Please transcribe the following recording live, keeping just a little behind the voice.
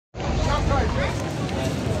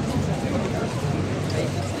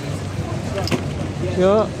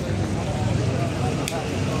Yeah.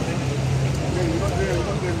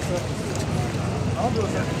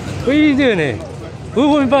 What are you doing here?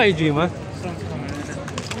 Who invited you, man?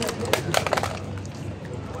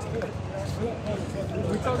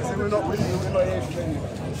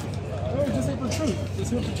 No, just say the truth. Just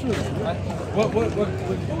say the truth. What?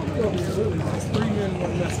 It's 3 men,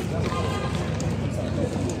 1 message.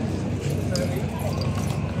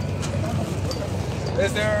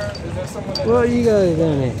 Is there someone that... What are you guys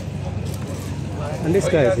doing here? And this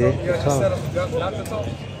guy's here. You guys just set up not to talk?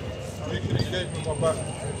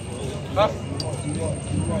 Huh?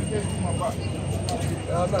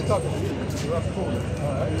 I'm not talking to you. You're cool.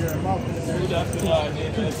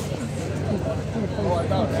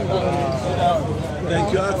 Thank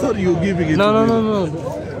you. I thought you were giving it No, to no, me. no,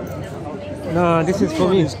 no. No, this is for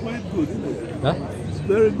me. It's quite good, isn't it? Huh? It's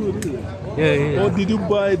very good, isn't it? Yeah, yeah. Or did you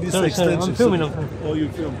buy this Sorry, extension? I'm filming. Oh, you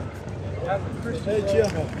filming? Hey,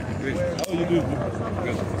 Chairman. How are you doing?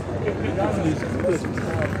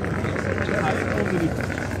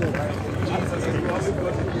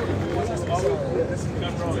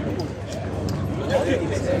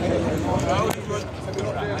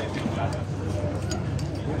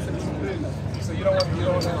 So you don't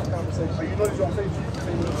want to have a conversation.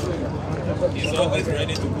 He's always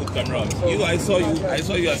ready to put camera on. You, I saw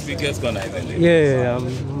you as speakers corner, isn't it? Yeah.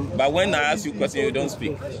 But when I ask you questions, you don't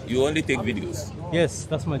speak. You only take videos. Yes,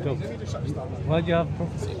 that's my job. Why do you have a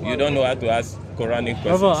problem? You don't know how to ask Quranic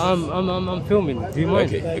questions. Brother, I'm filming. Do you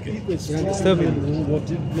mind? Okay. You're disturbing me.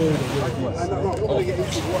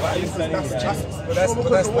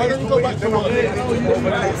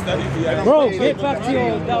 Bro, get back to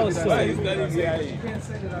your dawah story.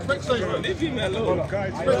 Leave him alone.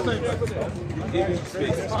 Give him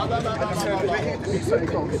space.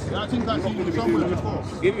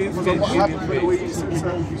 Give him space.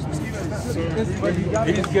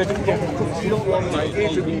 He's getting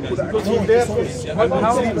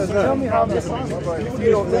Tell me how this is.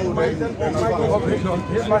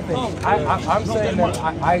 Here's my thing. I'm saying that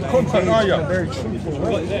I engage in a very truthful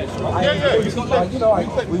way.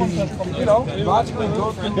 Logically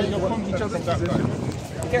go through each other's position.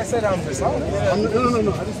 You can't say that I'm dishonest.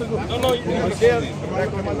 No. I just said, no, you can't.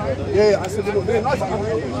 Yeah, I said, they're nice. I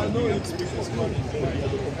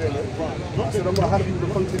said, I'm not happy with the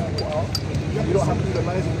content you put out. You don't have to be the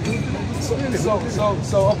lies.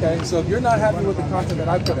 Okay, so if you're not happy with the content that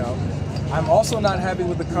I put out, I'm also not happy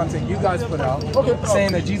with the content you guys put out,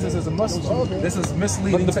 saying that Jesus is a Muslim. This is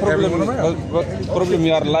misleading to everyone around. Problem,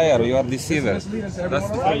 you are a liar, you are deceiver. That's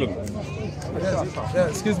the problem. Yeah,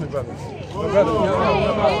 excuse me, brother.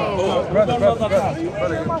 Brother,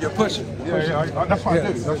 you're pushing. That's fine.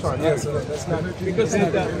 That's fine. Yeah, so that's not because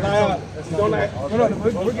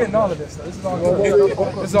we're getting all of this. This is all good.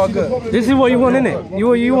 This is all good. This is what you want, innit?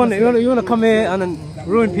 You want to come here and then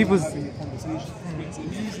ruin people's.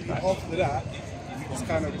 After that, you just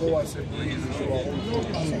kind of go out and breathe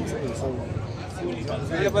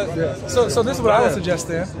So this is what I would suggest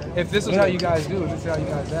then. If this is how you guys do, this is how you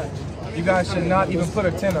guys act. You guys should not even put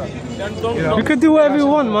a 10 up. You can do whatever you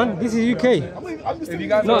want, man. This is UK. If you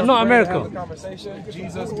guys not America. have a conversation,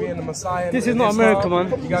 Jesus being the Messiah. This is not America, man.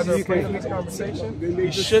 You guys are afraid of this conversation.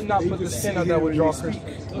 You should not put this 10 up that would draw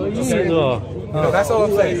Christians. Okay? That's all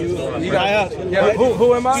I'm saying.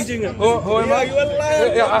 Who am I? Who am I?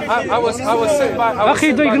 I was sent by.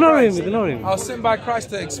 Ignore him. I was sent by Christ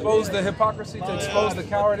to expose the hypocrisy, to expose the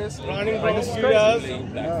cowardice. Like, this is crazy.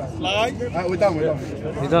 We're done.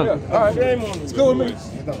 You're done. All right, it's cool with me.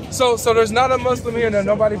 So there's not a Muslim here that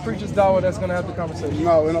nobody preaches dawah that's gonna have the conversation.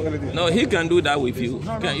 No, we're not going to do it. No, he can do that with you.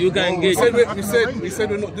 You can engage. We said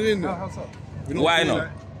we're not doing that. Why not?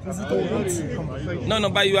 No,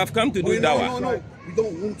 but you have come to do dawah. No, we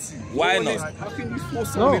don't want to. Why not? How can you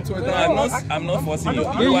force someone into a No, dawah? I'm not forcing you.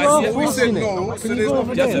 You You are are here. We said forcing no, it. so there's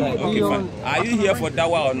nothing. Just a minute. Okay, fine. Are you here for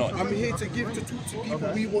dawah or not? I'm here to talk to people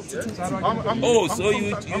we want to talk to. Oh, so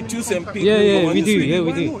you choose some people. Yeah, you want we to do. see. Yeah,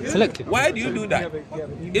 we do. Selective. Why do you do that?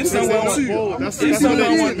 If someone wants to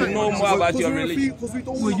know more about your religion, Because we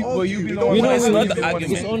don't Will you be the no, one? it's not the It's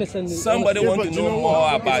argument. honest and Somebody wants to know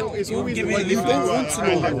more about you giving you don't leaflets. want to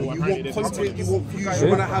know. You want content, you want views, you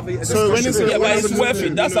want to have a discussion. Yeah, but it's worth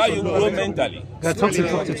it. That's how you grow mentally. Yeah, talk to.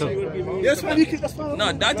 Yes, man, that's fine.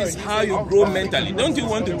 No, that is how you grow mentally. Don't you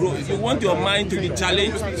want to grow? You want your mind to be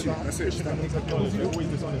challenged.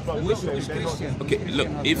 Okay, look,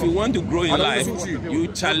 if you want to grow in life, you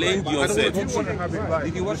challenge yourself.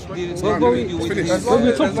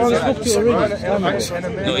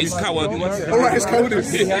 No, it's cowardly. Alright, it's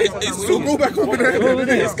cowardice. It's So go back over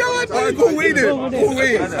there. It's cowardly. Alright, go away then. Go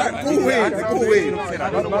away. Go away. Go away.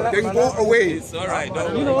 Then go away. It's all right. Go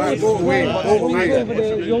away. Go away.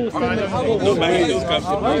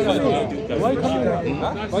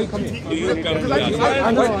 Why you coming? Do you come to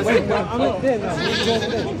I'm not there now.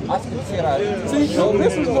 See,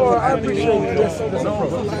 this is more, I appreciate this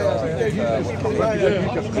approach.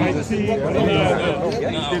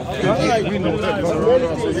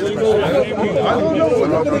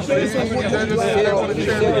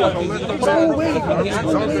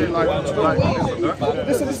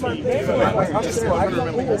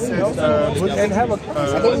 And have a. I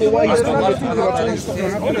don't know why he's not.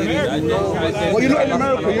 Well, you're not in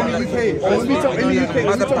America, you're in the UK. When we talk in the UK,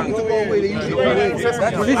 when we talk to go away, they usually go away.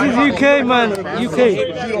 This is UK, man. UK.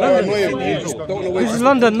 This is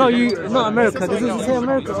London, not America. Does it say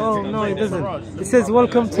America? Oh no, it doesn't. It says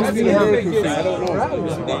welcome to New York.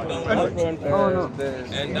 Oh no.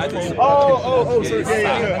 Oh, so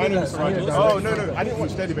yeah, I know. Oh, no, I didn't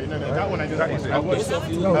watch that debate. No, that one I did. I watched.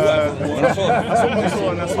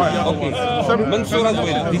 Mansour as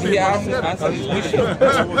well. Did he answer his question?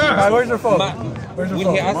 Where's your phone? When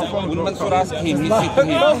Mansour asked him, he said to him,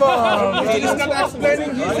 He's not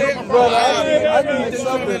explaining. He said, Bro, I need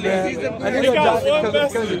something, man. I need a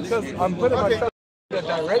doctor because I'm putting myself. The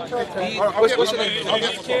director? What's your name?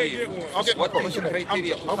 What's your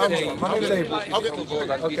criteria? Okay.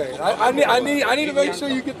 I need to make sure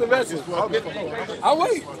you get the message. I'll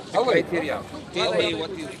wait. criteria. Tell me what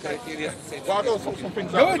is the criteria. Go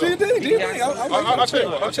ahead, do your thing. I'll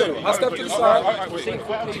tell you. I'll step to the side.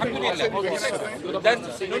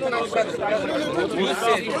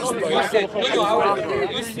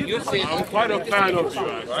 You said I'm quite a fan of you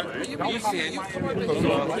guys, right? You said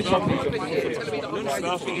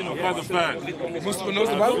I'm quite a fan. Muslim knows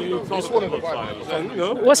the Bible?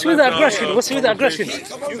 What's with the aggression? What's with the aggression?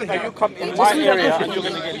 You come in my area and you're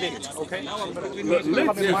going to get licked, okay?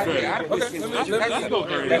 Licked is fair. That's not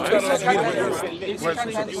very nice.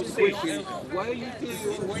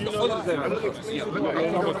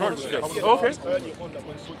 Okay.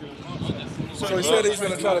 So he said he's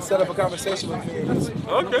going to try to set up a conversation with me.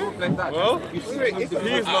 Okay. Well, he's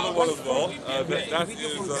another one as well. That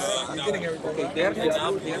is. So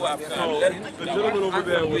the gentleman over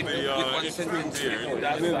there with the extreme beard,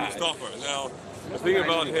 his name is Stratford. Now, the thing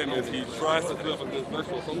about him is he tries to do something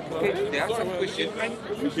special sometimes.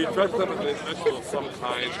 If he tries to do something special of some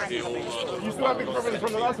kind, he'll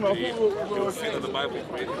see that the Bible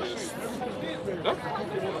created.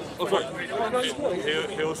 Oh, sorry.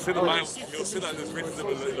 He'll sit on this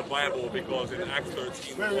racism in the Bible because in Acts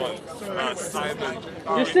 13:1, Simon.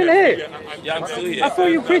 You're still here? Yeah, I'm still here. I saw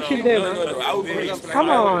you preaching there, man. I will preach. Come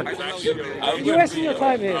on. You're wasting your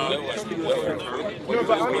time here.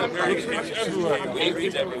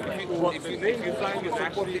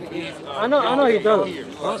 I know you don't.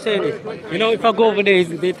 I'm saying it. You know, if I go over there,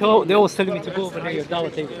 they always tell me to go over there, your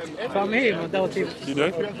dawah table. So I'm here, my dawah table. You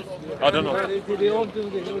know? I don't know. They all do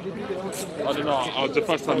their own thing. I don't know. The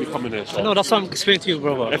first time you come in here. So. No, that's what I'm explaining to you,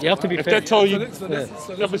 brother. You have to be If fair. they tell you,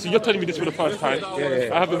 obviously you're telling me this for the first time.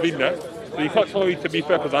 I haven't been there. So you can't tell me to be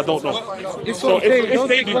fair because I don't know. So if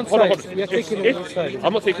they do, hold on.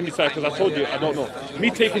 I'm not taking this side because I told you I don't know. Me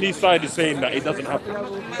taking this side is saying that it doesn't happen.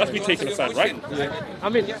 That's me taking the side, right? Yeah. I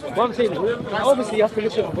mean, what I'm saying, obviously you have to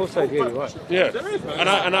listen on both sides here, right? Yeah. And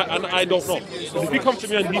I don't know. But if he comes to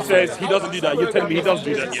me and he says he doesn't do that, you're telling me he does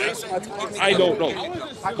do that. Yeah. I don't know.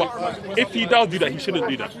 But if he does do that, he shouldn't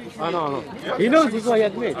do that. I know. He knows this is what he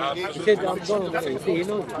admits. He said, I'm going over there. He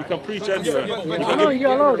knows. You can preach anywhere. I know,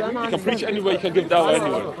 you're allowed. I know. You can preach anywhere, you can give dawah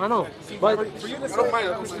anywhere. I know. But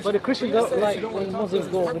the Christians don't like when Muslims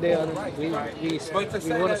go over there and we want to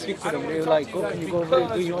speak to them. They're like, go, can you go over there,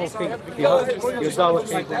 do your own thing. Your dawah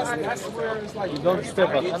thing. You don't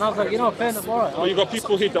disturb us. And I was like, you know, fair enough, all right. Well, you got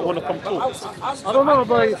people here that want to come talk. I don't know,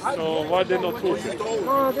 but... So why they not talking?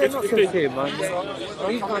 No, they're not sincere, man.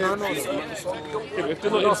 These man, I know them. If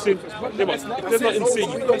they're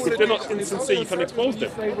not insincere, you can expose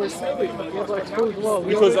them.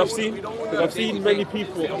 Because I've seen many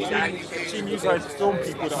people, I've seen you guys film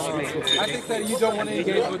people that are insincere. I think that you don't want to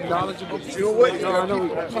engage with knowledgeable people. You know what? No, I know.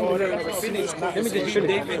 Let me just finish.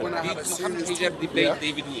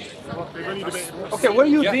 Okay, what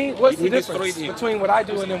do you think? What's the difference between what I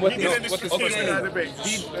do and then what this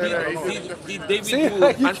See, you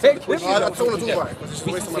can't I don't want to talk about it. It's a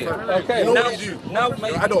waste of my time. Okay, You know what you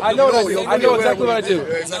do? I know exactly what I do.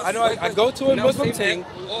 I go to a Muslim thing,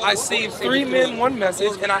 I see 3 men, 1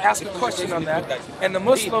 message, and I ask a question on that, and the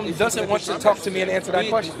Muslim doesn't want to talk to me and answer that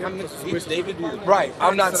question. It's David Wood. Right.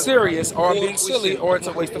 I'm not serious, or I'm being silly, or it's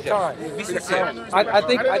a waste of time. I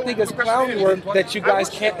think it's clown work that you guys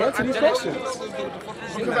can't answer these questions.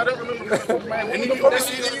 Because I don't remember. And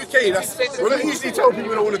obviously in the UK, that's when we usually tell people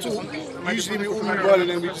we don't want to talk. Usually we all move on and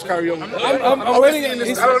then we just carry on. I'm waiting. I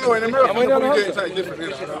don't know. In America, I'm probably do it slightly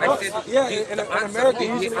different. Yeah, in America,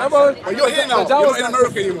 usually. But you're here now. You're not in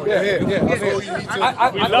America anymore. Yeah, You're here. yeah. So you need to.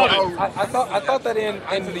 I thought that in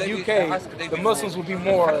the UK, the Muslims would be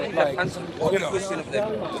more like, you know,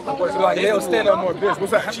 like they'll stand on more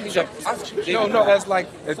business. What's that? No, as like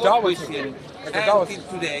a Dawah thing. Until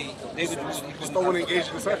today, David Wood. Just don't want to engage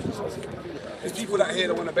in the circles. There's people that here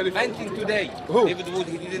that want to benefit. Until today, Who? David Wood,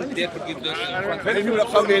 he didn't dare to give those Many people that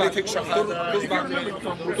come here, they take shots.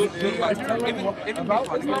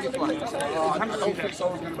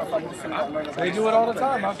 They do it all the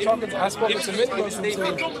time. I spoke to some Muslims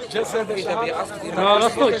who just said they No,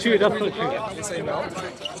 that's not true. That's not true. They say no.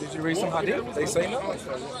 Did you read some hadith? They say no.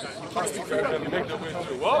 I'm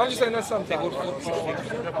just saying that sometimes.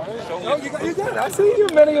 No, you got it. I see you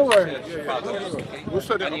many a word. We'll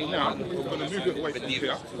set it up now. We're going to move it away from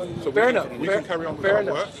here. So Fair enough. We can carry on with our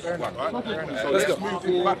work. So let's move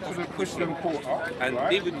it back to the Christian quarter. And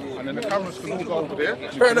David Wood. And then the cameras can all go over there.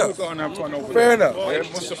 Fair enough. Go and have fun over Fair there.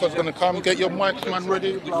 enough. Mustafa's going to come. Get your mics, man,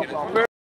 ready.